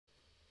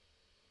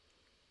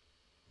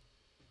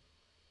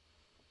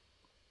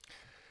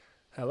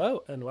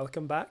Hello and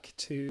welcome back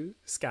to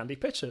Scandi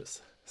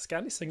Pitches.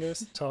 Scandi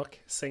singers talk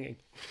singing.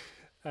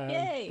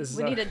 Yay! This is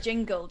We need a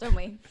jingle, don't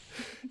we?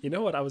 You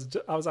know what? I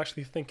was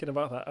actually thinking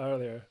about that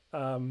earlier.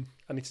 I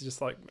need to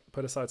just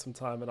put aside some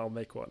time and I'll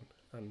make one.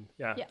 And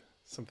yeah.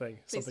 Something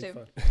Please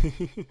fun.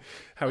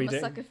 How are you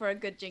doing? I'm a sucker for a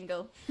good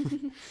jingle.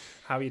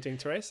 How are you doing,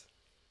 Therese?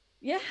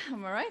 Yeah,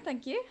 I'm all right,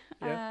 thank you.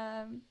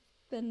 Yeah.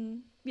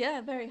 Been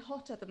very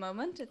hot at the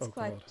moment. It's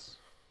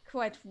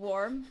quite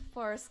warm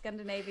for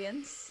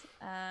Scandinavians.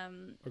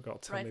 Oh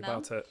God, tell right me now.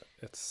 about it.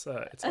 It's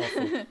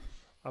awful.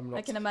 I'm not.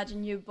 I can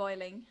imagine you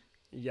boiling.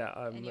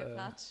 Yeah, in your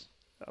flat.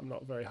 I'm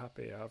not very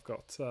happy. I've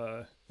got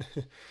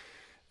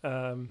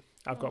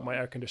my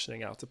air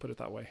conditioning out, to put it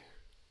that way.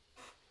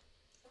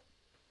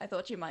 I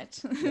thought you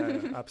might. yeah,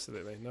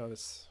 absolutely. No,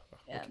 that's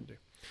what we can do.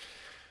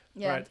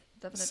 Yeah, right.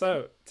 Definitely.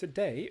 So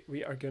today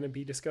we are going to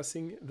be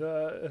discussing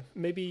the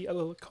maybe a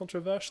little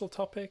controversial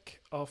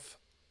topic of,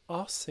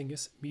 are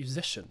singers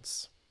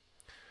musicians?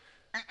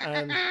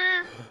 And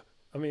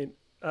I mean,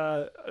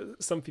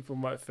 some people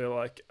might feel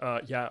like,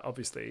 yeah,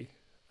 obviously,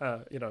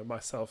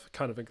 myself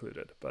kind of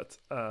included, but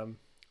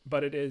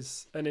it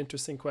is an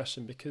interesting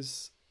question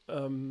because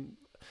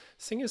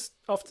singers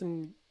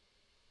often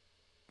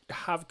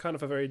have kind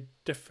of a very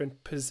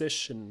different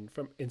position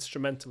from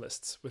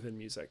instrumentalists within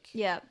music.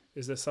 Yeah.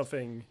 Is there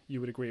something you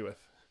would agree with?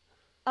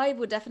 I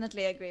would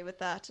definitely agree with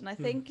that. And I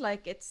think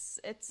it's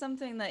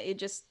something that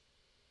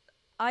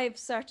I've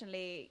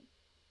certainly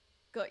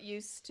got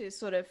used to,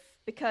 sort of,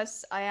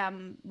 because I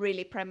am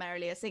really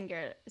primarily a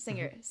singer.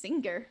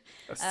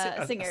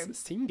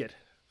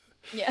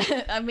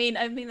 Yeah, I mean,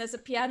 there's a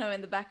piano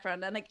in the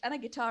background and a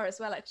guitar as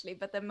well, actually,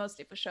 but they're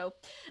mostly for show.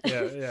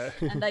 Yeah.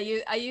 And I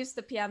use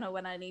the piano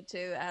when I need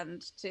to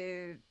and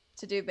to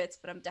do bits,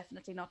 but I'm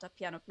definitely not a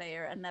piano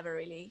player and never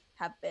really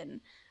have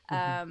been.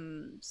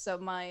 So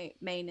my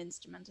main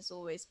instrument has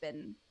always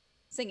been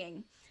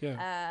singing.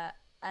 Yeah.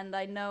 And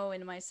I know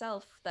in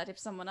myself that if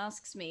someone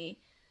asks me,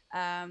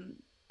 "Oh,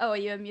 are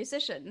you a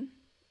musician?"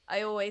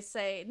 I always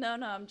say, "No,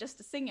 I'm just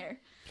a singer."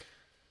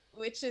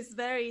 Which is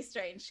very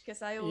strange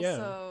because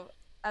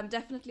I'm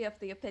definitely of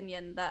the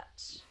opinion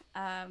that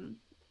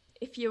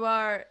if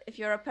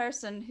you're a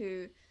person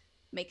who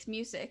makes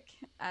music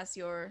as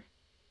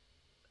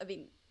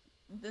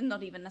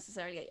not even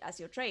necessarily as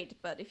your trade,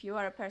 but if you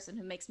are a person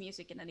who makes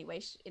music in any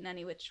way, in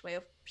any which way,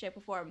 of shape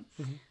or form,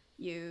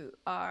 you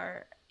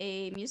are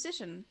a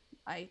musician,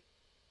 I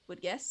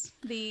would guess.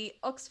 The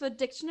Oxford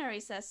Dictionary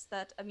says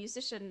that a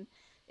musician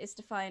is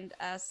defined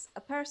as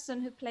a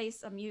person who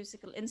plays a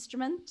musical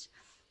instrument,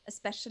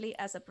 especially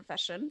as a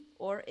profession,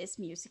 or is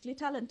musically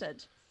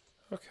talented.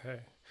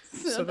 Okay.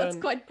 So that's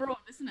quite broad,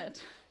 isn't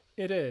it?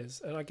 It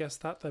is. And I guess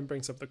that then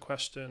brings up the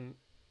question,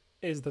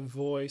 does the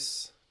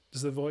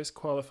voice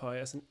qualify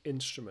as an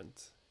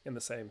instrument in the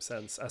same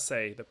sense as,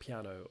 say, the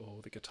piano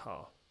or the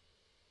guitar?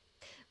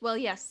 Well,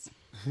 yes.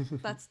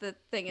 That's the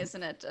thing,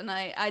 isn't it? And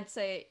I'd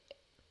say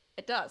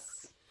it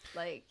does.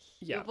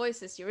 Your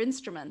voice is your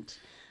instrument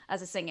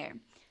as a singer.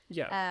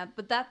 Yeah.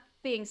 But that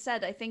being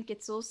said, I think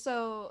it's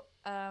also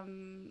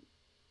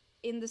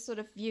in the sort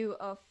of view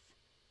of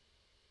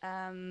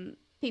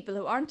people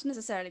who aren't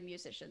necessarily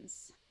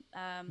musicians.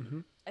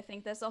 I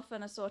think there's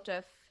often a sort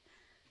of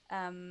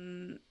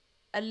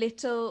a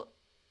little.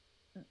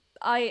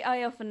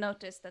 I often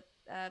notice that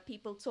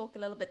people talk a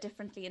little bit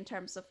differently in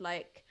terms of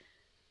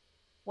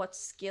what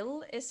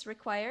skill is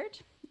required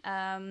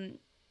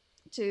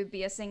to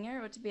be a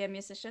singer or to be a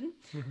musician,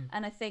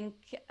 and I think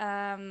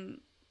a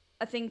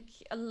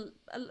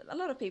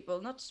lot of people,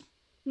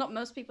 not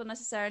most people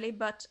necessarily,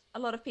 but a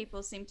lot of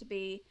people seem to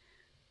be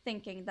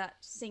thinking that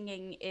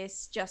singing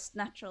is just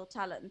natural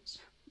talent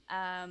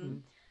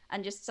and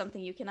just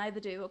something you can either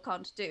do or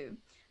can't do,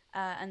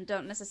 and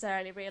don't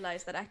necessarily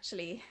realize that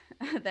actually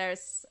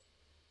there's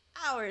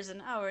hours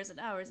and hours and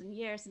hours and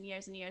years and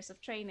years and years of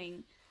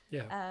training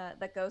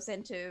that goes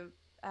into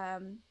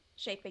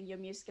shaping your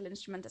musical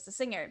instrument as a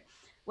singer.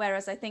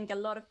 Whereas I think a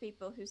lot of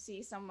people who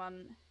see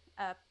someone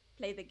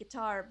play the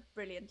guitar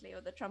brilliantly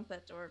or the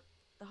trumpet or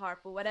the harp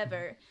or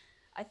whatever,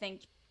 I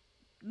think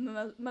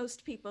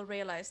most people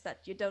realize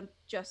that you don't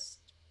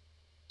just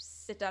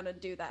sit down and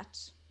do that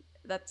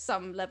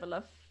some level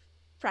of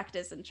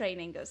practice and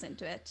training goes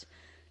into it.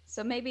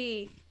 So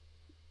maybe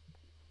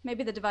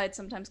the divide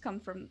sometimes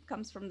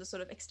comes from the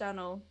sort of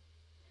external,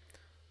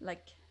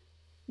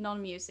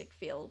 non-music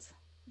field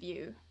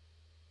view.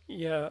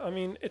 Yeah, I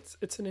mean,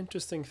 it's an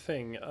interesting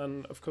thing,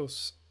 and of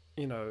course,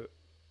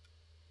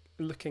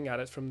 looking at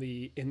it from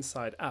the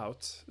inside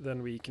out,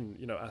 then we can,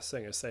 as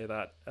singers, say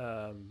that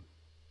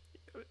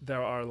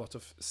there are a lot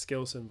of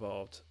skills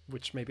involved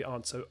which maybe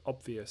aren't so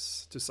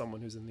obvious to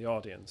someone who's in the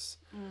audience.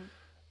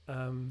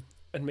 And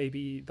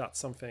maybe that's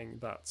something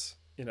that,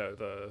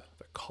 the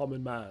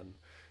common man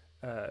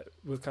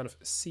will kind of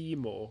see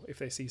more if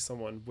they see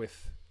someone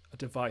with a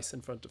device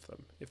in front of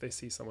them. If they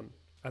see someone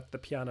at the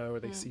piano or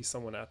they see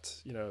someone at,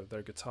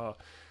 their guitar,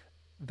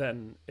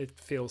 then it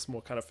feels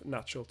more kind of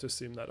natural to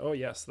assume that, oh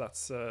yes,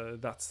 that's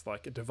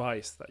like a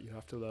device that you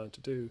have to learn to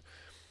do.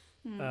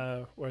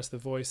 whereas the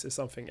voice is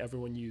something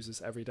everyone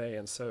uses every day.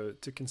 And so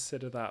to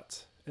consider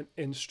that an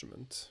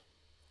instrument,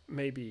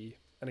 maybe,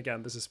 and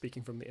again, this is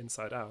speaking from the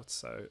inside out,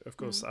 so of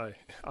course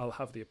I'll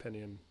have the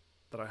opinion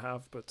that I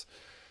have, but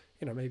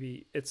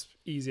maybe it's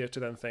easier to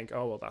then think,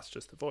 oh well, that's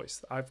just the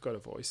voice. I've got a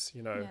voice,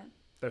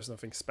 there's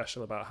nothing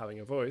special about having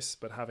a voice,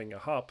 but having a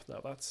harp, now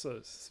that's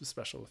a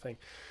special thing.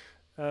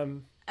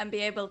 And be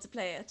able to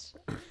play it.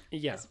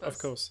 Yeah, of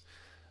course.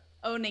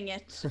 Owning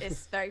it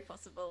is very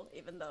possible,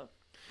 even though.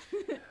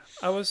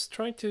 I was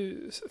trying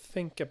to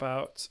think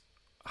about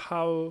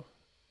how,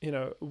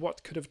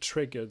 what could have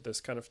triggered this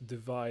kind of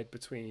divide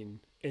between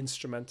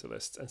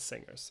instrumentalists and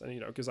singers. And,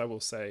 because I will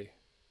say,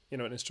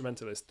 an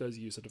instrumentalist does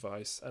use a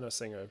device and a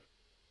singer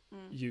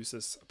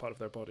uses a part of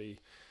their body.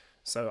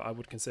 So I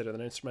would consider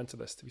an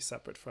instrumentalist to be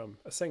separate from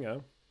a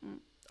singer.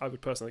 I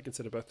would personally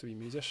consider both to be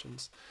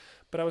musicians.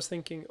 But I was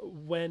thinking,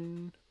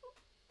 when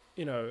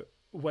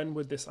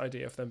would this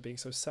idea of them being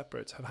so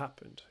separate have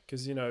happened?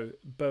 Because,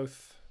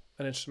 both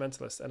an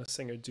instrumentalist and a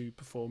singer do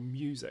perform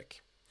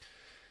music.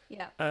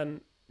 Yeah.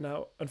 And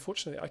now,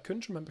 unfortunately, I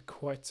couldn't remember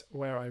quite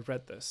where I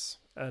read this.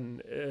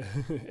 And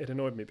it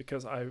annoyed me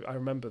because I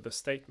remember the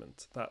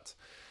statement that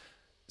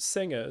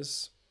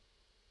singers,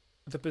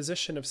 the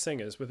position of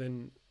singers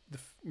within the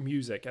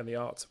music and the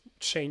arts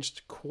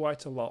changed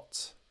quite a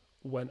lot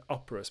when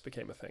operas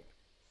became a thing.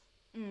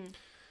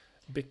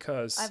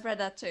 Because I've read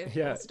that too.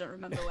 I also don't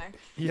remember where.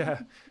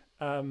 Yeah.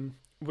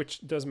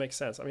 Which does make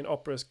sense. I mean,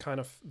 operas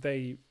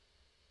they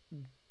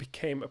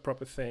became a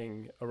proper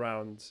thing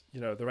around,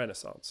 the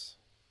Renaissance.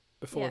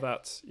 Before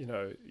that, you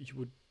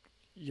would,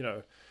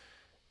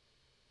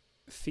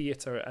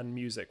 theatre and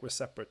music were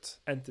separate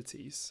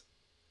entities,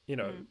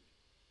 and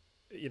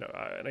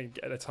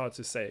it's hard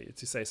to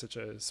say such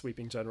a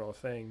sweeping general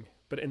thing.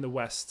 But in the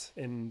West,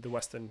 in the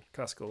Western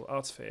classical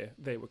art sphere,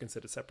 they were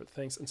considered separate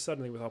things. And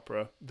suddenly with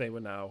opera, they were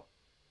now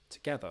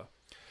together.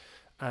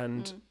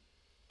 And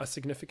a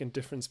significant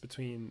difference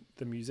between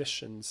the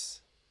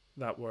musicians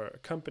that were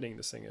accompanying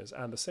the singers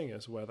and the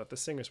singers were that the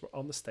singers were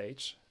on the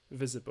stage,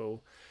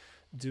 visible,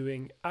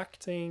 doing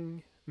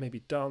acting,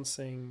 maybe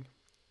dancing,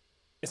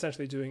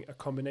 essentially doing a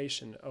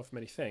combination of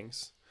many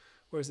things,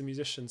 whereas the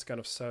musicians kind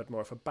of served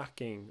more of a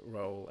backing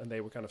role, and they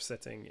were kind of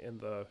sitting in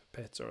the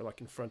pit or like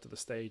in front of the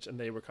stage, and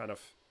they were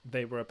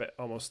a bit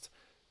almost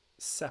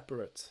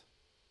separate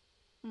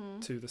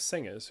to the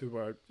singers, who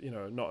were,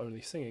 not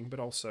only singing but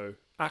also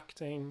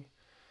acting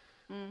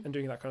and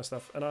doing that kind of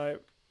stuff.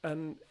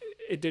 And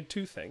it did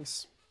two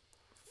things.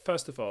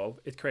 First of all,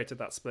 it created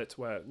that split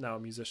where now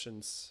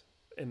musicians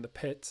in the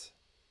pit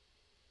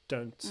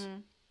don't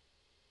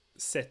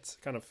sit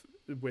kind of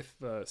with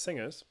the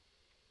singers,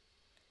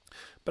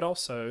 but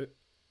also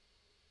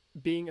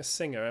being a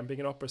singer and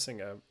being an opera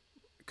singer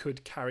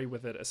could carry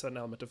with it a certain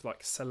element of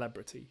like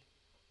celebrity.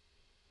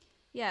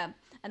 Yeah,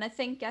 and I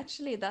think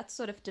actually that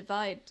sort of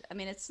divide, I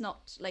mean, it's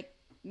not like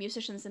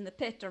musicians in the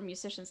pit or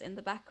musicians in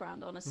the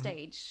background on a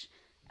stage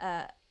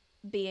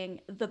being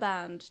the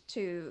band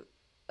to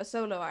a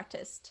solo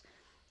artist,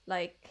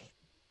 like,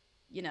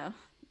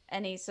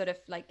 any sort of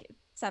like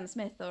Sam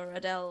Smith or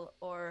Adele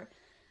or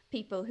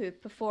people who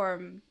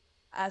perform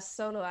as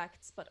solo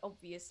acts but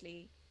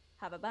obviously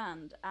have a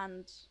band,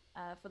 and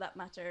for that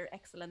matter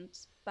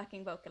excellent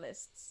backing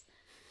vocalists.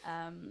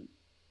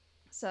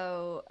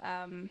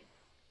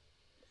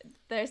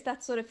 There's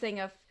that sort of thing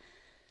of,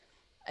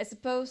 I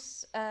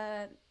suppose,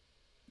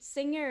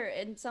 singer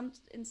in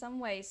some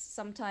ways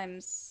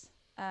sometimes,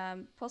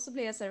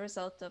 possibly as a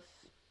result of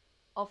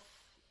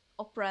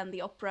opera and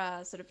the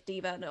opera sort of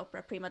diva and the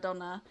opera prima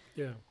donna,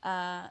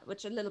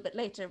 which a little bit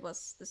later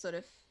was the sort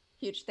of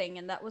huge thing.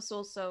 And that was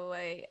also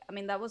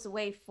that was a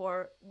way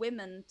for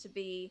women to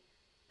be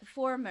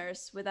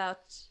performers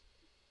without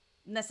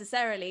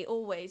necessarily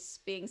always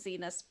being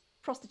seen as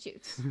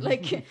prostitutes.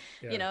 Like,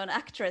 an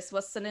actress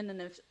was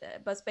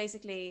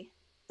basically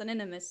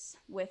synonymous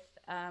with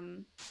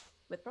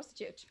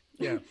prostitute.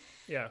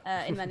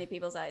 In many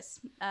people's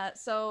eyes.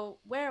 So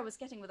where I was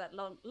getting with that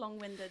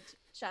long-winded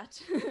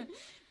chat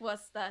was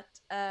that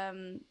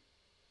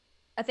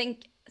I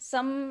think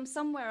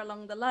somewhere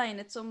along the line,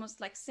 it's almost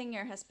like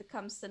singer has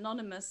become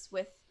synonymous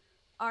with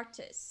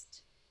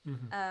artist.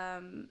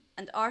 And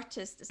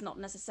artist is not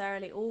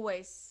necessarily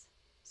always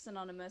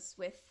synonymous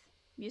with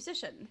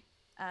musician.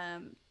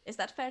 Is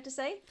that fair to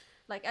say?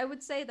 Like, I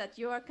would say that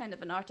you are kind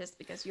of an artist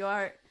because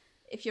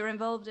if you're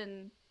involved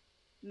in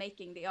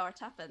making the art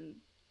happen,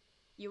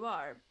 you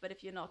are. But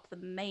if you're not the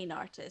main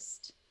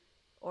artist,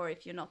 or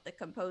if you're not the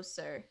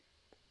composer,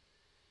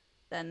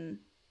 then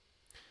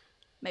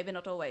maybe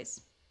not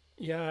always.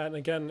 Yeah, and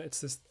again,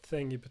 it's this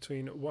thing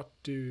between what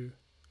do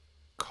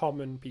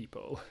common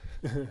people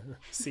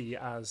see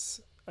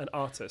as an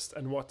artist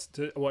and what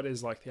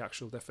is like the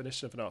actual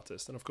definition of an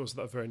artist. And of course,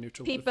 that very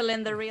neutral people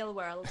in the real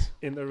world.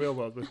 In the real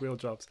world with real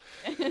jobs.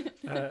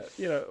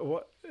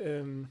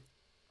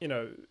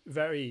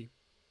 Very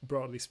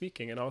broadly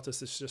speaking, an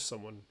artist is just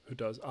someone who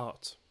does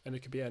art, and it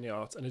could be any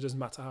art, and it doesn't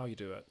matter how you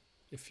do it.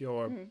 If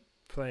you're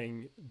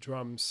playing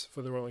drums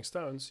for the Rolling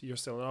Stones, you're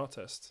still an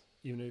artist.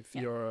 even if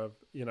you're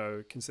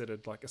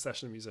considered like a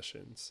session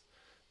musicians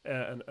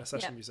and a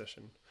session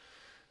musician.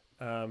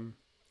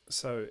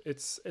 So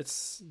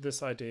it's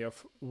this idea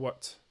of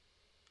what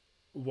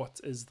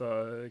is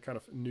the kind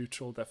of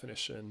neutral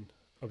definition,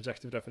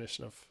 objective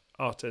definition of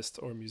artist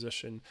or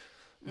musician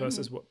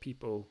versus what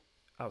people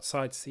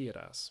outside see it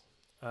as.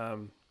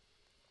 And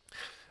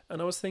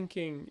I was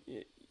thinking,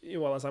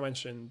 well, as I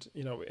mentioned,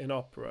 in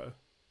opera,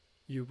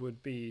 you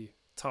would be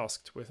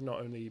tasked with not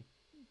only,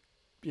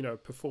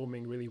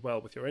 performing really well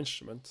with your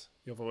instrument,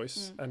 your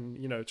voice, and,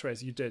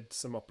 Therese, you did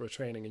some opera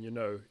training,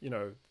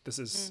 and this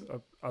is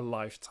a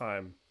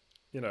lifetime,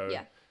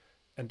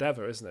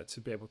 endeavor, isn't it,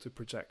 to be able to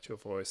project your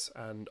voice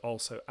and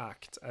also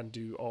act and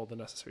do all the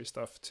necessary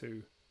stuff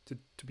to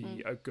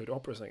be a good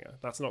opera singer.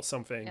 That's not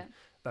something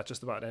that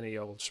just about any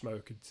old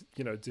schmo could,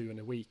 do in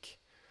a week.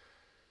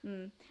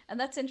 And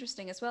that's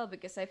interesting as well,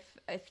 because I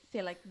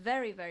feel like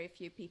very, very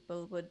few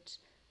people would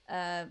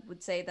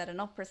say that an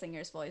opera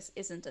singer's voice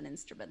isn't an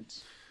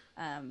instrument.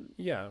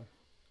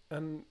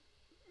 And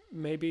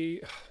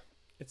maybe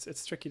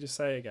it's tricky to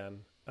say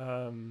again.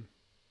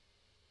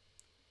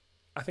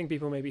 I think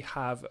people maybe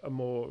have a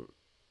more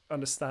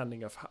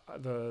understanding of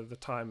the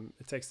time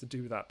it takes to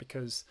do that,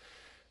 because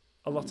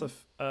a lot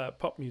of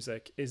pop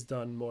music is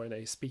done more in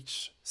a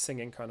speech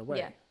singing kind of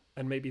way.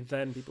 And maybe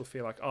then people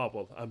feel like, oh,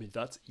 well, I mean,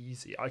 that's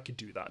easy. I could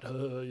do that,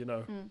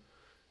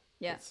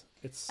 Yeah.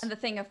 It's and the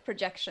thing of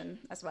projection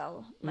as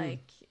well.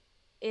 Like,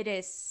 it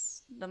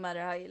is, no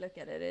matter how you look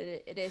at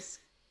it, it is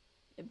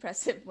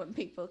impressive when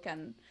people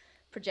can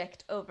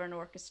project over an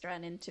orchestra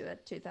and into a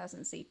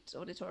 2,000-seat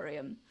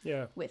auditorium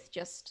with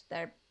just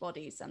their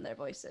bodies and their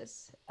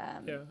voices.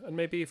 And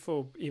maybe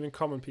for even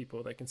common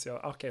people, they can see,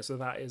 okay, so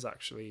that is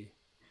actually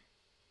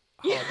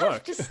You hard have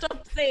work. to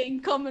stop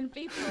saying common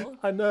people.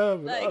 I know.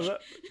 Like...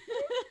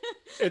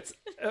 It's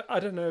I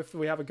don't know if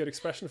we have a good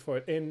expression for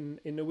it. In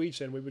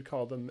Norwegian, we would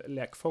call them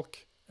lekfolk,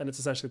 and it's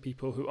essentially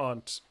people who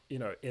aren't,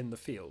 in the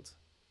field.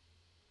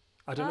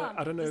 I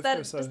don't know.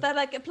 Does that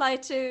like apply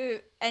to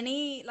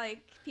any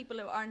like people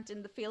who aren't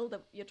in the field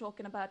that you're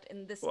talking about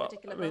in this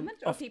particular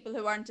moment, or people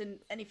who aren't in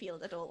any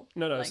field at all?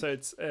 No. Like... So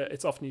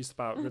it's often used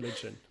about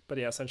religion, but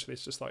essentially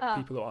it's just like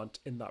people who aren't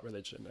in that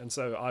religion. And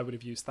so I would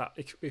have used that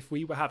if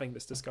we were having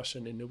this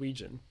discussion in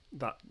Norwegian.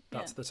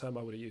 That's the term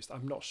I would have used.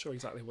 I'm not sure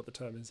exactly what the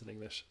term is in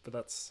English, but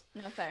that's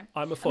fair.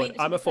 I'm a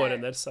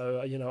foreigner,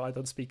 so I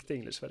don't speak the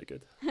English very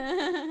good.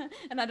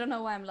 And I don't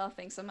know why I'm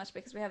laughing so much,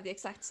 because we have the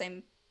exact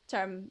same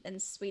term in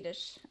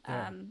Swedish.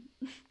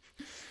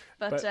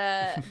 But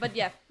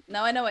yeah,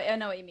 no, I know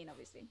what you mean.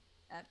 Obviously,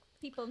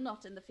 people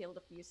not in the field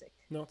of music.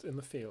 Not in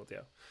the field,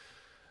 yeah.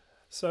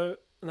 So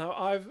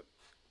now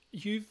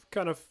you've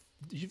been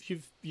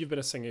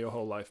a singer your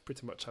whole life,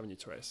 pretty much, haven't you,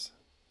 Therese?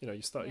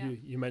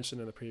 You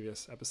mentioned in the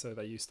previous episode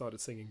that you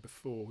started singing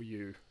before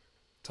you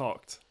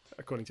talked,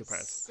 according to your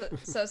parents.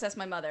 So says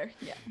my mother.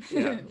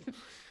 Yeah.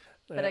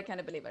 But I kind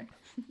of believe her.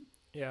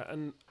 Yeah,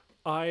 and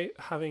I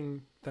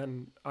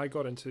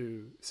got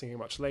into singing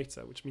much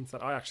later, which means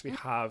that I actually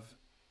have,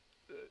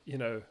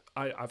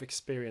 I've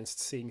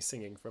experienced seeing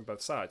singing from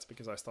both sides,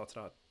 because I started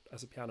out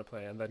as a piano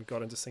player and then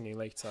got into singing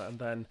later. And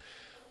then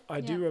I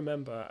do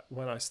remember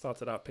when I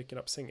started out picking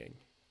up singing,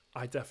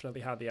 I definitely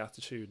had the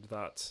attitude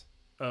that,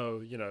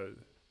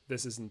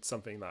 this isn't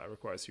something that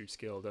requires huge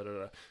skill.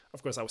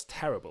 Of course, I was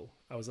terrible.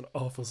 I was an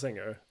awful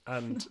singer,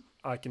 and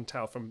I can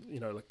tell from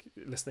like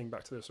listening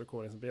back to those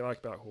recordings and being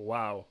like,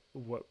 wow,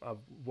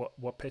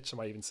 what pitch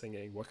am I even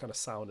singing? What kind of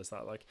sound is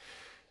that? Like,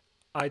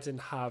 I didn't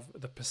have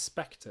the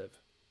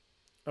perspective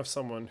of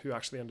someone who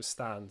actually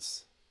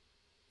understands,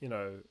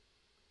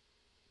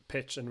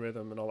 pitch and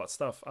rhythm and all that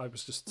stuff. I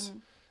was just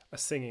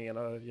singing, and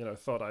I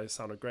thought I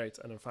sounded great,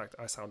 and in fact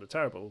I sounded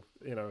terrible.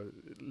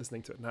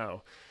 Listening to it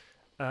now.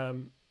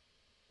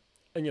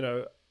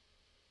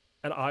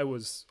 And I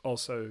was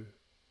also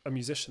a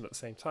musician at the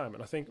same time.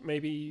 And I think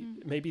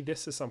maybe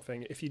this is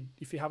something, if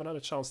you haven't had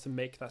a chance to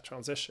make that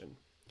transition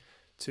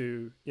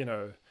to,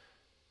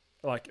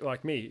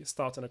 like me,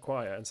 start in a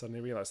choir and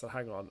suddenly realize that,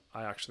 hang on,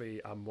 I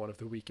actually am one of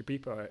the weaker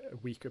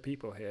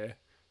people here.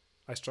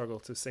 I struggle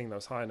to sing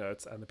those high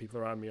notes, and the people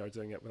around me are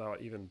doing it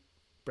without even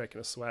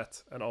breaking a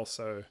sweat. And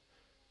also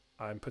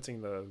I'm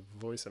putting the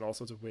voice in all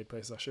sorts of weird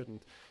places I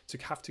shouldn't, to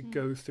have to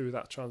go through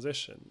that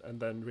transition and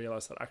then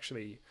realize that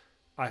actually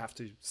I have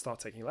to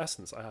start taking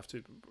lessons. I have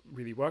to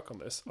really work on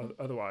this.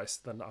 Otherwise,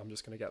 then I'm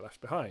just going to get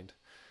left behind.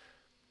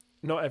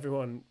 Not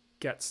everyone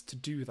gets to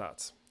do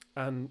that.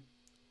 And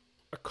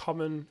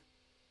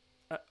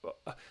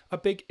a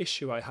big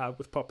issue I have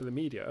with popular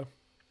media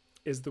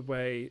is the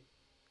way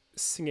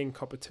singing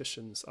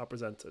competitions are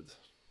presented.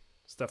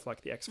 Stuff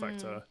like the X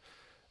Factor,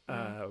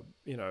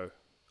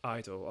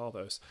 Idol, all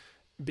those,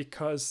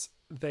 because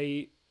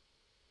they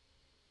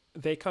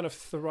kind of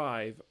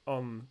thrive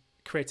on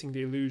creating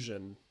the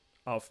illusion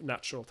of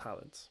natural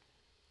talent.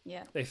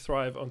 Yeah, they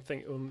thrive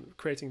on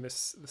creating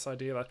this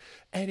idea that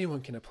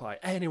anyone can apply,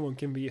 anyone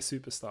can be a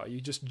superstar.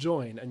 You just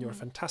join and you're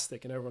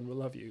fantastic, and everyone will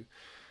love you.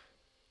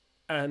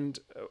 And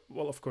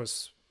well, of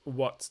course,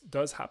 what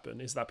does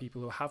happen is that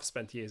people who have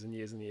spent years and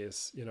years and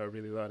years,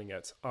 really learning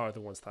it are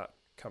the ones that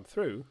come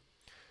through,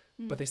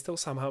 but they still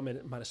somehow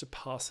manage to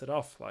pass it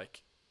off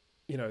like,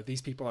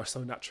 these people are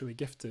so naturally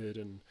gifted,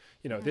 and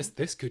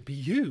this could be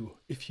you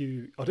if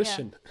you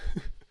audition.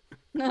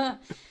 But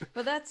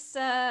that's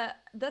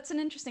an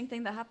interesting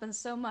thing that happens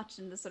so much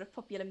in the sort of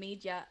popular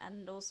media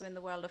and also in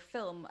the world of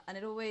film, and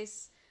it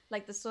always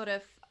like the sort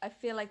of, I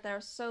feel like there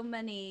are so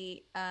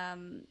many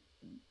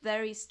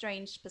very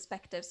strange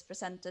perspectives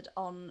presented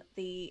on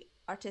the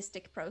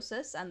artistic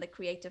process and the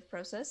creative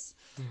process.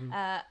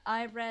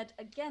 I read,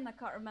 again, I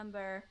can't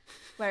remember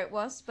where it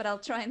was, but I'll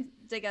try and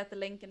dig out the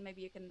link and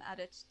maybe you can add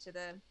it to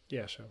the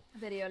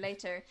video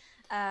later.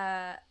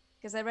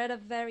 Because I read a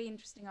very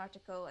interesting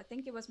article. I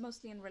think it was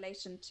mostly in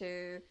relation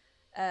to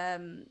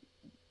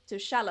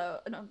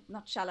Shallow. No,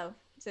 not Shallow.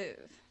 To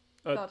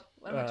God,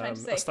 what am I trying to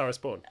say? A Star Is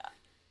Born.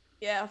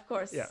 Yeah, of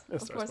course. Yeah,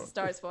 of course, A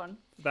Star Is Born.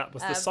 That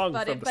was the song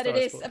from the Star Is Born. But it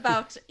is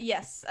about,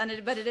 yes,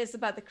 but it is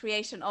about the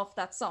creation of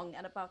that song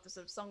and about the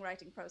sort of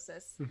songwriting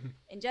process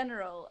in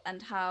general,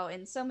 and how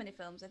in so many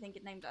films, I think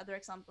it named other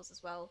examples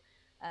as well,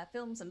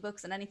 films and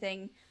books and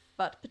anything,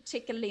 but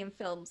particularly in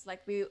films,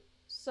 like we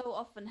so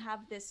often have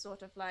this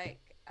sort of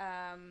like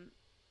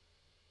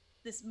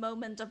this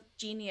moment of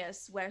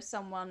genius where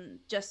someone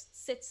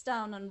just sits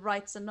down and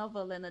writes a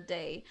novel in a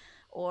day,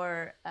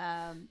 or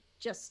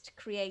just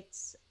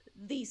creates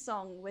the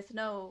song with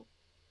no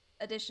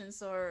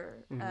additions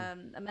or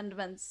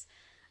amendments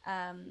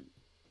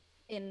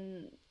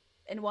in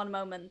one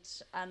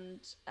moment,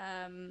 and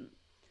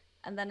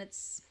then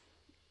it's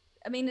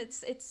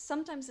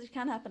sometimes it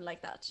can happen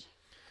like that.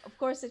 Of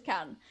course it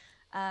can,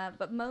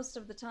 but most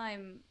of the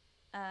time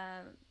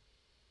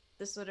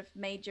the sort of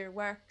major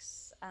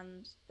works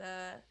and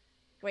the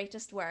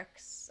greatest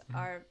works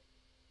are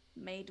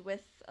made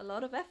with a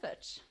lot of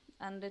effort,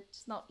 and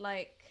it's not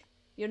like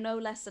you're no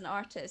less an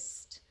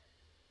artist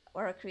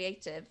or a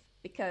creative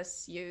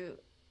because you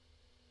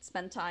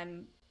spend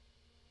time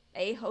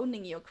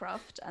honing your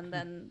craft and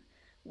then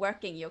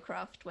working your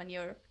craft when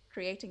you're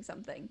creating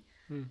something.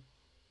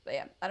 But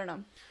yeah, I don't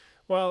know.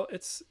 Well,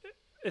 it's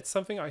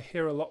something I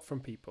hear a lot from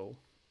people,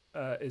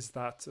 is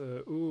that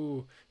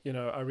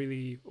I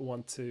really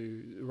want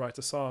to write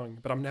a song,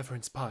 but I'm never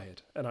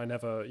inspired, and I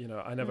never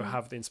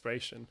have the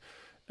inspiration.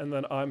 And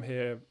then I'm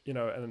here,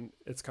 and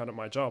it's kind of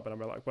my job. And I'm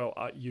like, well,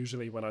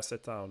 usually when I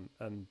sit down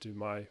and do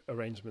my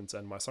arrangements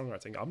and my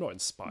songwriting, I'm not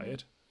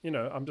inspired.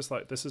 I'm just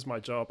like, this is my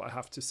job. I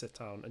have to sit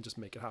down and just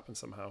make it happen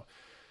somehow.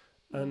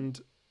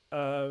 And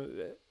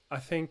I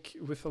think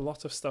with a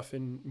lot of stuff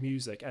in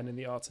music and in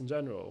the arts in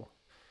general,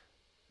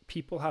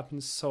 people have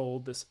been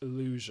sold this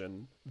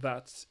illusion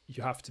that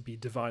you have to be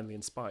divinely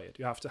inspired.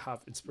 You have to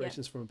have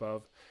inspirations from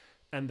above.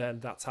 And then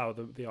that's how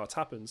the art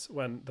happens,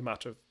 when the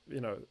matter of,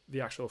 the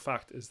actual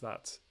fact is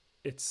that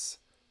it's,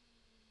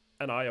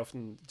 and I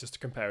often just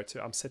compare it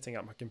to, I'm sitting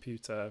at my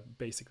computer,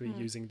 basically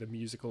using the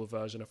musical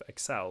version of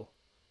Excel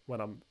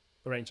when I'm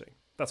arranging.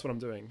 That's what I'm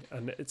doing.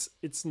 And it's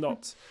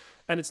not,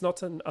 and it's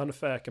not an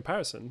unfair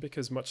comparison,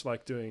 because much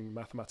like doing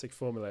mathematic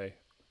formulae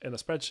in a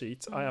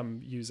spreadsheet, I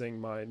am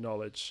using my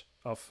knowledge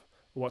of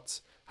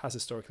what has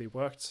historically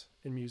worked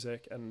in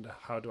music and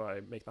how do I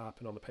make that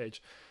happen on the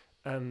page.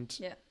 And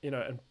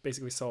and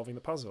basically solving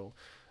the puzzle.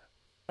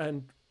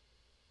 And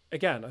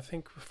again, I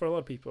think for a lot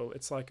of people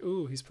it's like,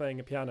 ooh, he's playing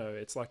a piano,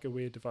 it's like a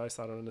weird device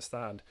I don't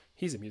understand.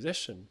 He's a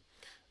musician.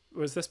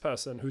 Whereas this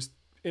person who's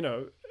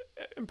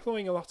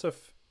employing a lot of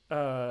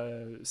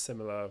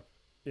similar,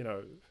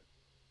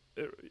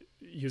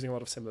 using a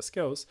lot of similar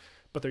skills,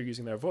 but they're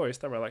using their voice,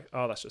 then we're like,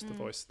 oh, that's just the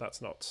voice.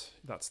 That's not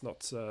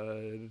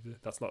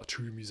a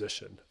true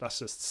musician. That's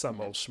just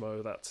some old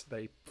schmo that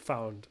they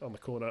found on the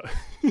corner.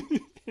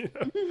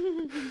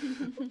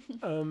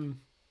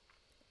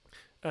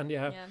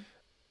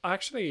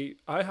 Actually,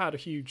 I had a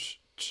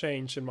huge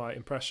change in my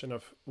impression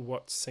of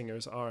what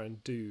singers are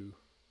and do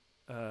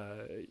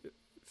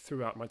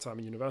throughout my time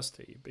in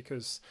university,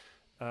 because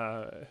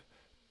a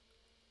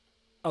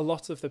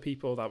lot of the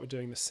people that were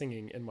doing the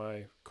singing in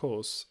my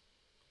course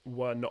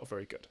were not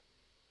very good.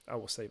 I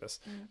will say this.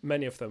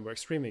 Many of them were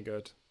extremely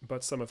good,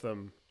 but some of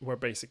them were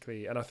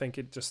basically, and I think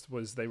it just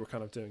was, they were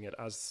kind of doing it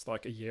as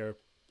like a year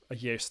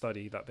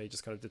study, that they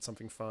just kind of did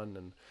something fun.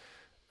 And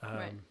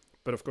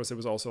but of course it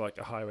was also like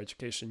a higher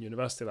education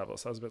university level,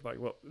 so I was a bit like,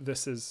 well,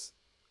 this is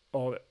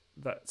all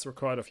that's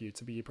required of you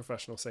to be a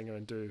professional singer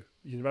and do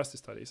university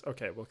studies.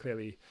 Okay, well,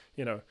 clearly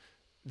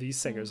these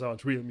singers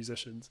aren't real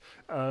musicians.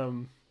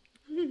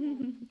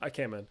 I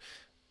came in,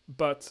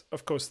 but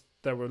of course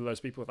there were loads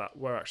of people that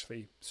were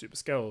actually super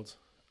skilled.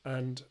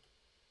 And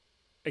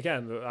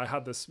again, I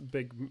had this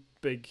big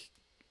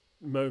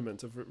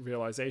moment of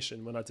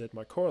realization when I did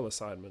my choral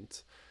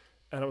assignment,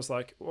 and I was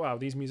like, wow,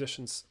 these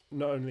musicians,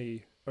 not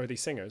only are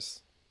these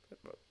singers,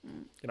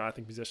 I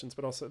think musicians,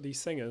 but also these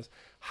singers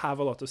have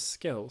a lot of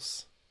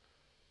skills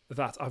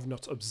that I've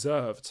not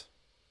observed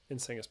in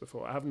singers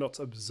before. I have not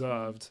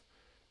observed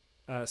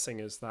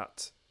singers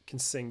that can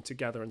sing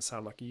together and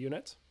sound like a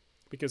unit,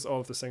 because all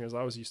of the singers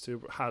I was used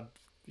to had,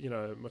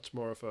 much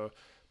more of a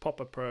pop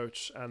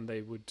approach, and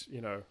they would,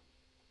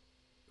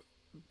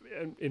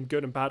 in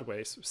good and bad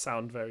ways,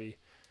 sound very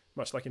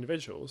much like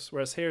individuals.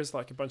 Whereas here's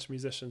like a bunch of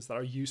musicians that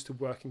are used to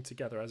working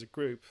together as a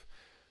group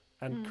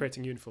and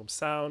creating uniform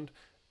sound.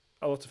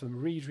 A lot of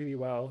them read really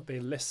well. They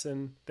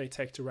listen. They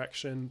take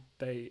direction.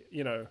 They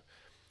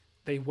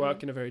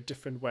work in a very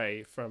different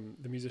way from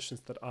the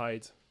musicians that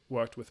I'd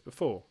worked with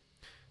before,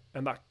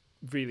 and that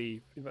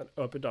really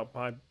opened up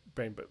my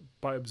brain. But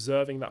by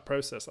observing that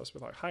process, I was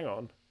like, hang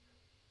on,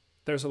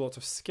 there's a lot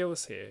of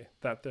skills here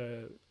that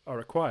are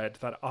required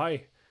that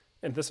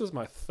and this was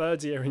my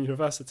third year in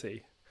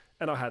university,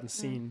 and I hadn't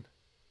seen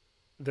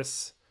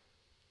this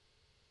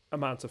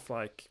amount of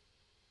like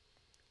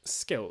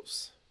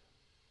skills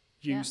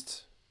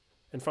used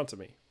in front of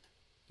me.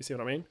 You see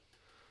what I mean?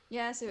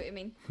 Yeah, I see what you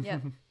mean. Yeah.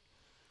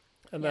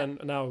 And then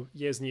now,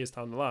 years and years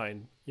down the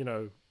line,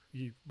 and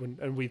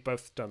we've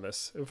both done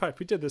this. In fact,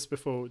 we did this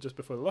just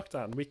before the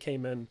lockdown. We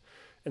came in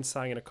and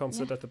sang in a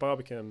concert at the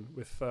Barbican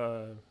with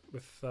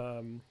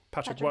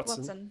Patrick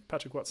Watson.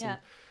 Patrick Watson,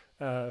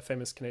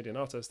 famous Canadian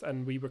artist,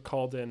 and we were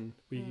called in.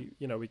 We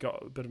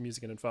got a bit of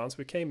music in advance.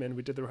 We came in,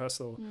 we did the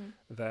rehearsal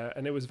there,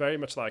 and it was very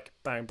much like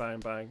bang,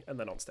 bang, bang, and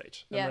then on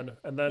stage.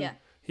 And then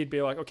he'd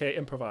be like, okay,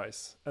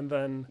 improvise, and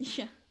then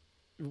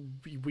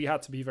we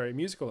had to be very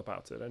musical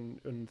about it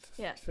and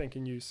think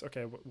and use.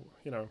 Okay,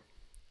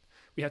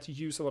 we had to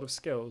use a lot of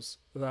skills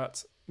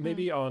that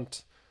maybe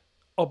aren't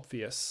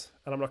obvious,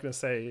 and I'm not going to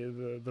say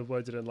the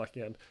word I didn't like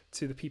again,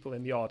 to the people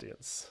in the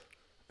audience.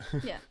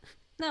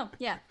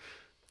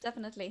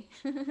 Definitely.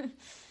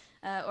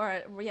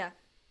 At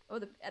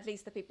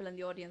least the people in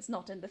the audience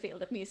not in the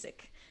field of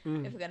music,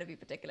 if we're going to be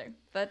particular.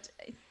 But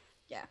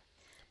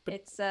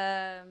it's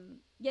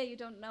you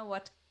don't know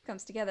what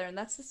comes together, and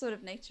that's the sort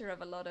of nature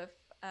of a lot of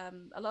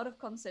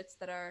concerts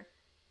that are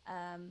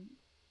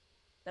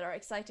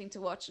exciting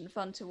to watch and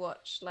fun to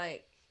watch.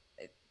 Like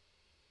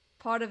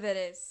part of it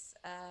is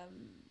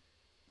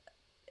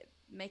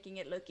making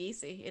it look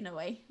easy in a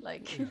way,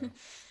 like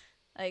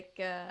I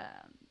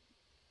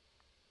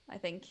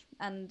think.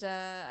 And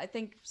I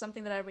think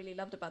something that I really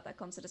loved about that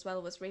concert as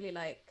well was really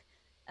like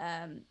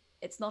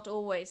it's not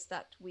always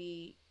that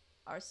we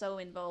are so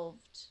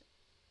involved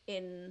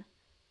in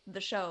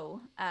the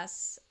show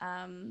as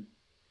a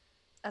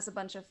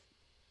bunch of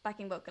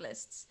backing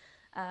vocalists,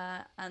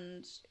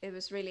 and it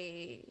was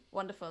really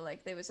wonderful.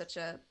 Like they were such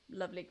a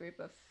lovely group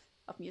of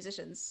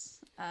musicians,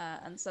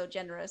 and so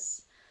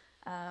generous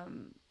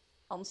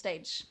on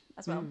stage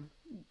as well,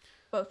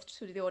 both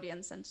to the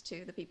audience and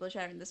to the people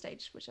sharing the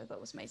stage, which I thought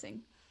was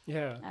amazing.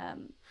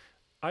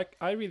 I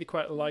really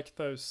quite like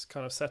those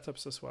kind of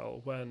setups as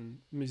well, when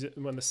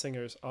the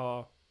singers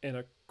are in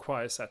a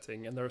choir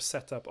setting and they're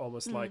set up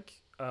almost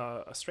like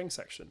a string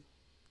section,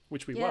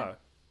 which we were.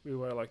 We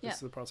were like, this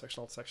is the prawn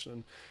section, alt section,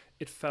 and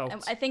it felt...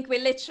 I think we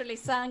literally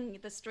sang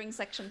the string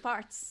section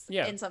parts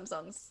in some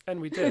songs.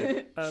 And we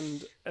did.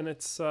 and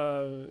it's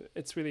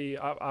really...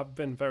 I've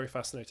been very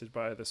fascinated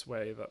by this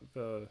way that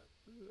the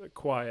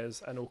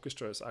choirs and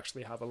orchestras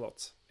actually have a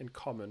lot in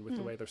common with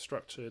the way they're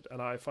structured,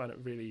 and I find it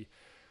really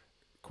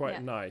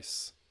quite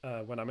nice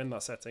when I'm in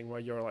that setting where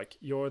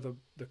you're the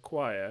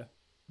choir,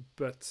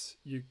 but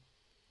you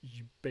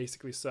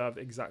basically serve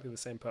exactly the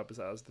same purpose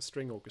as the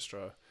string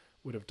orchestra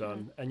would have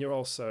done, and you're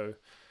also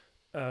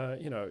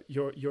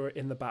you're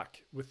in the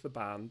back with the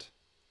band.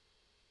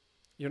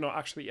 You're not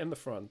actually in the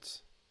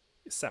front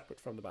separate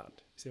from the band.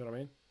 You see what I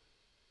mean?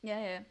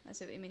 Yeah, I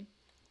see what you mean.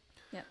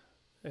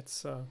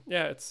 It's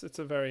it's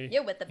a very...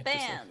 You're with the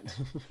band.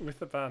 With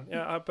the band,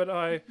 but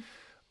I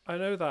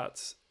know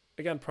that,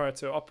 again, prior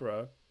to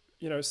opera,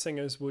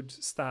 singers would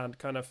stand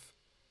kind of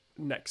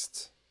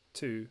next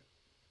to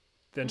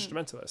the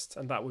instrumentalists,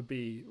 and that would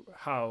be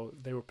how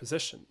they were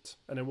positioned.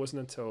 And it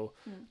wasn't until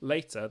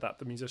later that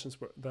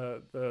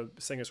the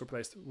singers were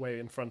placed way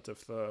in front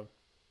of the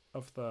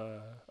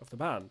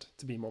band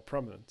to be more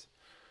prominent.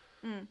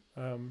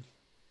 I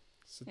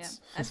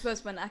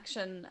suppose when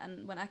action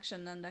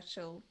and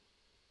actual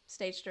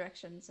stage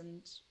directions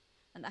and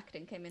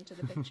acting came into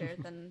the picture,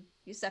 then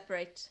you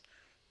separate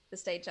the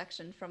stage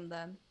action from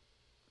the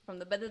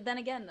but then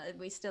again,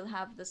 we still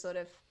have the sort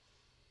of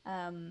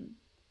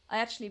I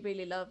actually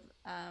really love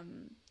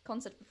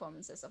concert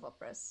performances of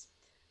operas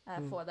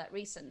for that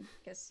reason,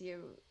 because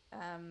you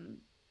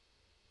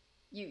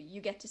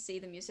get to see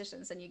the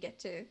musicians and you get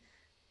to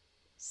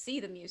see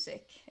the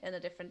music in a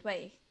different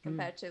way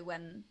compared to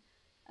when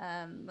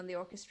the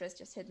orchestra is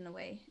just hidden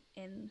away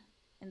in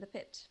the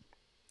pit.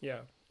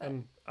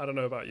 And I don't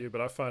know about you,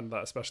 but I find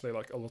that especially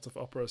like a lot of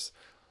operas,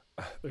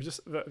 they're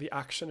just the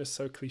action is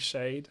so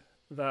cliched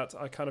that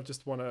I kind of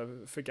just want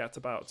to forget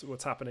about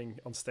what's happening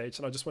on stage,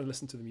 and I just want to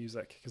listen to the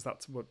music, because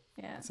that's what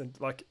it's in,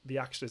 like the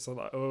action is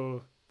like,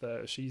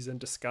 she's in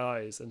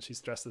disguise and she's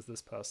dressed as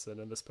this person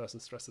and this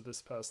person's dressed as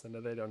this person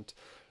and they don't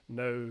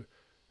know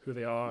who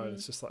they are, and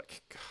it's just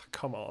like,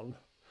 come on.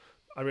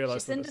 I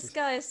realize she's in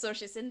disguise or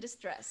she's in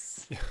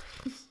distress.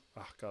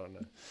 God, I don't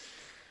know.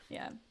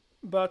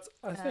 But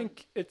I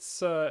think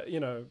it's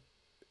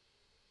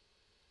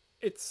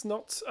it's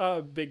not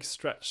a big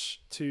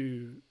stretch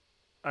to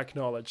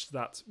acknowledge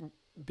that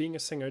being a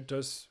singer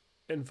does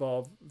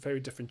involve very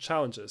different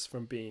challenges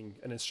from being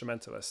an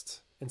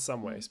instrumentalist in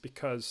some ways,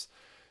 because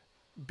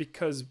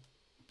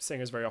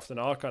singers very often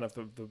are kind of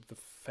the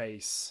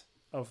face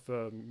of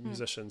the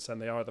musicians,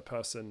 and they are the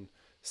person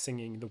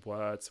singing the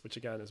words, which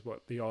again is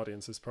what the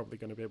audience is probably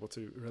going to be able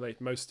to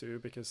relate most to,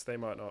 because they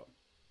might not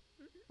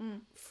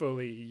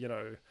fully, you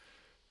know,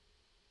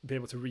 be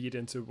able to read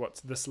into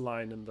what this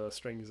line in the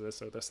strings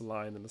is or this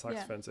line in the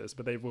saxophones is,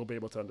 but they will be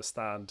able to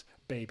understand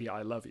 "Baby,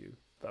 I love you."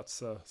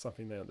 That's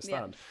something they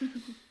understand.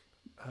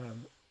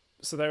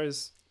 So there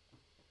is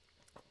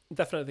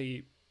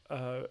definitely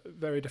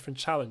very different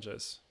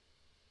challenges.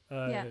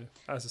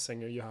 As a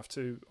singer, you have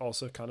to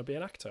also kind of be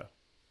an actor.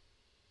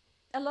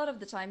 A lot of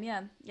the time,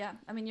 yeah.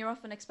 I mean, you're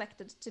often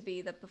expected to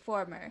be the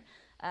performer.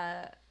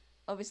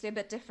 Obviously, a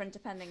bit different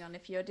depending on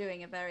if you're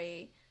doing a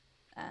very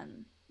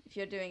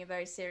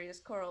serious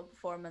choral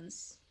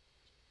performance.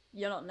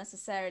 You're not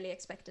necessarily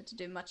expected to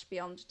do much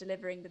beyond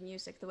delivering the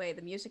music the way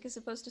the music is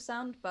supposed to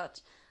sound.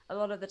 But a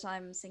lot of the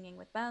time, singing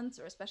with bands,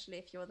 or especially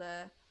if you're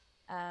the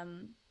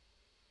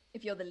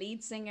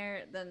lead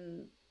singer,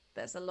 then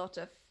there's a lot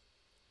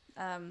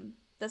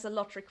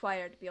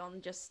required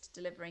beyond just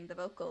delivering the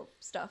vocal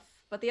stuff.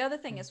 But the other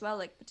thing as well,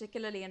 like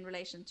particularly in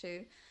relation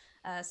to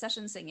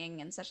session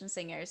singing and session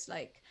singers,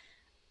 like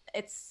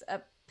it's a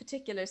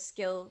particular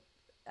skill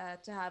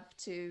to have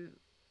to,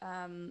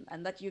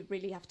 and that you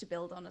really have to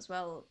build on as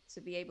well,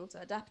 to be able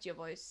to adapt your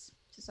voice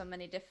to so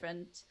many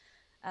different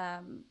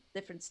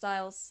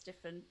styles,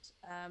 different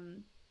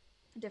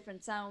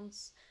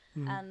sounds,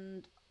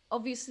 and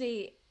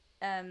obviously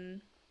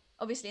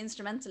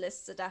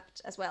instrumentalists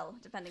adapt as well,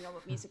 depending on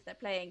what music they're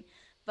playing.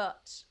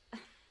 But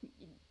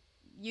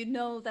you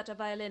know that a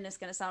violin is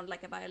going to sound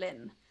like a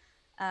violin,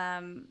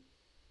 and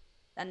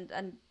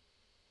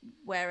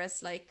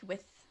whereas like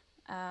with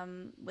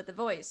the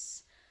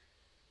voice,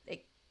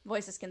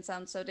 voices can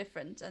sound so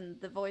different, and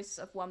the voice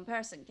of one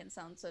person can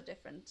sound so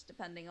different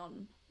depending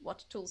on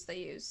what tools they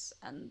use.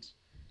 And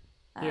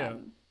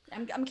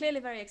I'm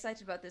clearly very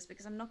excited about this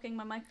because I'm knocking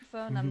my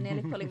microphone, I'm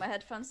nearly pulling my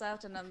headphones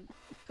out, and I'm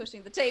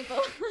pushing the table.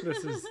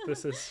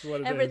 This is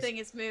what it Everything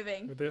is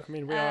moving. I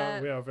mean, we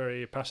are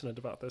very passionate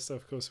about this, so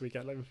of course we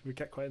get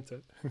quite into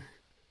it.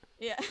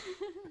 Yeah.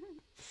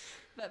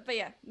 but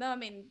yeah, no, I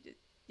mean,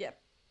 yeah.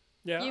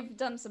 You've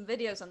done some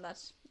videos on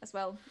that as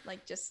well,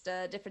 like just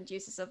different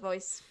uses of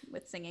voice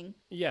with singing.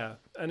 Yeah,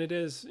 and it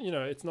is, you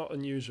know, it's not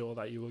unusual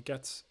that you will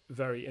get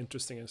very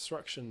interesting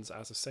instructions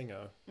as a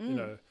singer. You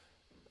know,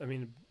 I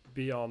mean,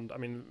 beyond, I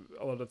mean,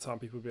 a lot of the time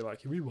people will be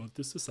like, we want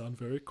this to sound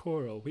very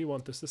choral, we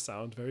want this to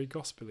sound very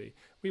gospely,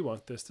 we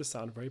want this to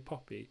sound very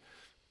poppy.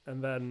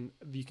 And then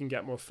you can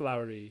get more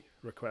flowery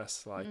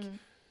requests like,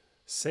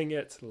 sing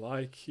it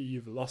like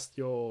you've lost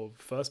your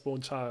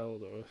firstborn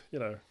child, or, you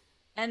know.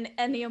 And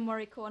Ennio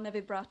Morricone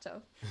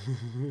vibrato.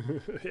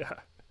 Yeah.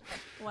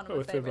 One of my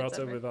with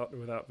vibrato, ever.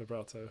 without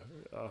vibrato.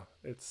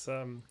 It's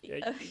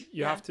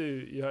you have to,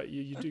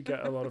 you do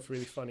get a lot of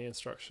really funny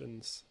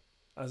instructions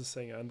as a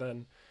singer. And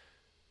then,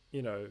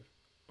 you know,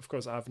 of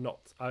course I've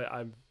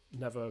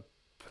never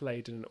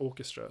played in an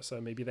orchestra,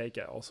 so maybe they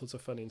get all sorts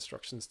of funny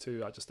instructions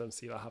too. I just don't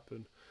see that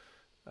happen.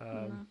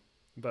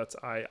 But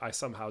I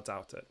somehow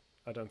doubt it.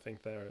 I don't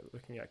think they're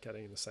looking at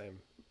getting the same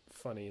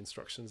funny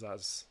instructions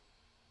as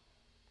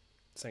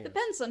singers.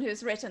 Depends on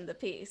who's written the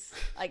piece,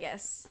 I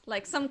guess.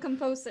 Like some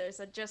composers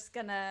are just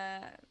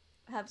gonna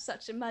have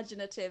such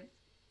imaginative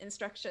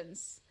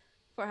instructions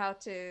for how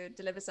to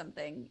deliver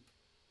something,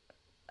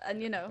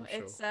 and you know,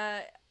 it's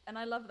and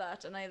I love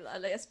that, and I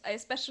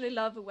especially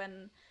love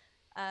when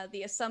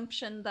the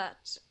assumption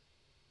that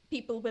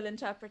people will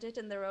interpret it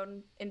in their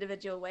own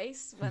individual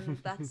ways, when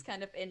that's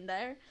kind of in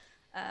there.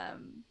 I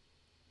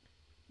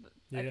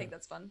think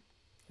that's fun.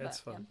 It's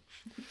fun.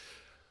 Yeah.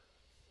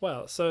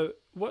 Well, so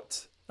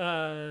what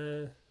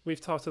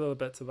we've talked a little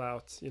bit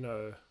about, you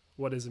know,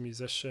 what is a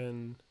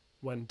musician?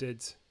 When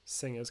did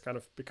singers kind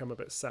of become a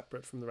bit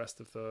separate from the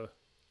rest of the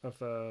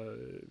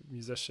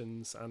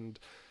musicians, and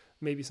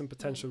maybe some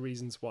potential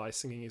reasons why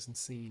singing isn't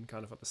seen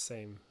kind of at the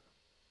same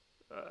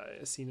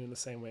seen in the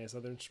same way as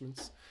other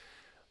instruments.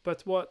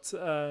 But what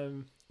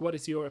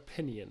is your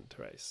opinion,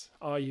 Therese?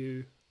 Are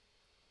you,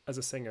 as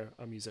a singer,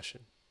 a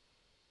musician?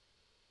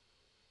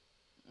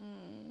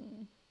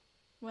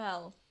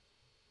 Well,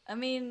 I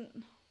mean,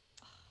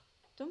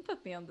 don't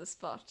put me on the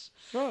spot.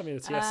 Well, I mean,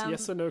 it's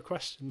yes or no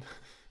question.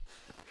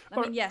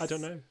 I mean, yes. I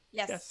don't know.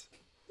 Yes.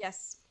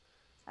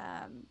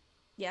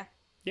 Yeah.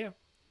 Yeah.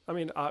 I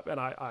mean,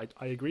 I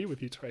agree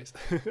with you, Therese.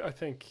 I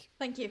think.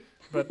 Thank you.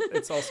 But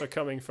it's also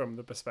coming from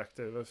the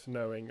perspective of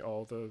knowing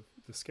all the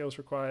skills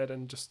required,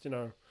 and just, you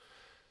know,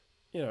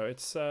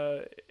 it's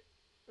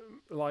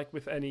like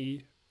with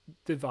any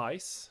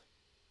device,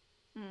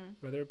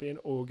 whether it be an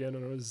organ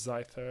or a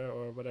zither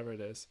or whatever it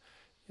is,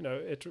 you know,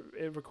 it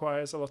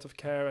requires a lot of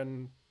care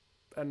and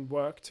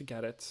work to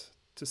get it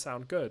to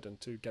sound good and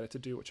to get it to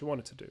do what you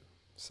want it to do.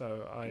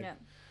 So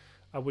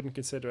I wouldn't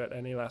consider it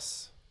any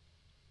less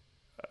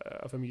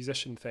of a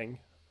musician thing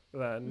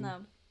than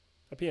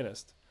a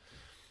pianist.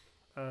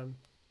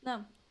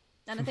 No.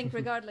 And I think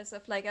regardless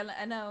of like,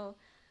 I know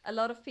a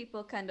lot of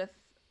people kind of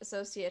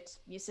associate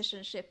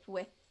musicianship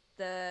with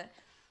the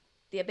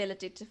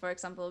ability to, for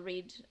example,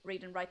 read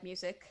and write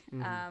music.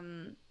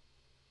 And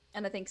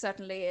I think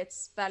certainly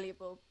it's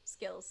valuable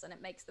skills, and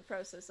it makes the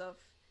process of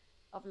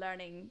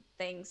learning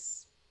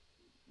things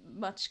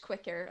much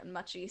quicker and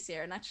much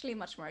easier, and actually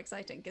much more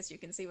exciting because you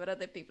can see what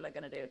other people are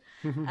going to do.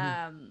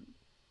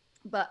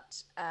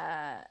 But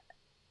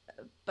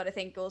I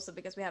think also,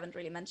 because we haven't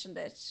really mentioned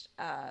it,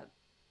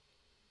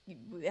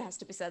 it has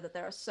to be said that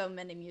there are so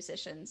many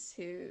musicians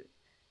who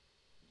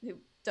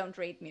don't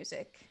read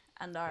music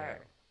and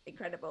are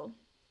incredible,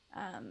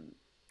 and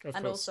course.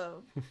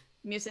 also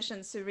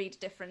musicians who read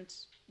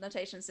different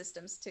notation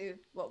systems to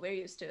what we're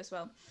used to as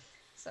well.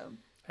 So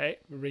hey,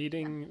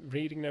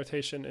 reading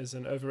notation is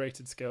an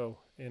overrated skill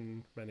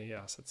in many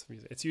assets of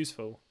music. It's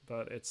useful,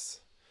 but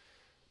it's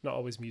not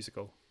always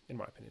musical, in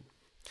my opinion.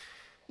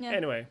 Yeah.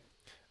 Anyway,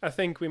 I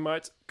think we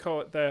might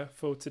call it there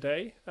for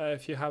today.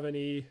 If you have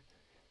any,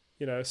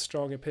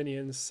 strong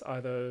opinions,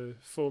 either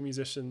for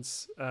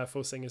musicians,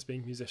 for singers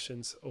being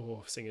musicians,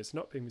 or singers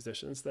not being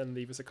musicians, then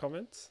leave us a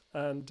comment.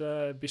 And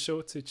be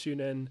sure to tune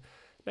in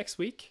next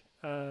week.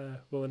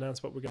 We'll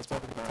announce what we're going to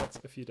talk about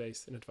a few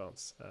days in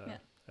advance.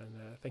 And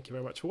thank you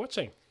very much for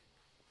watching.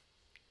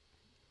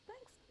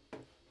 Thanks.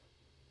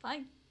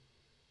 Bye.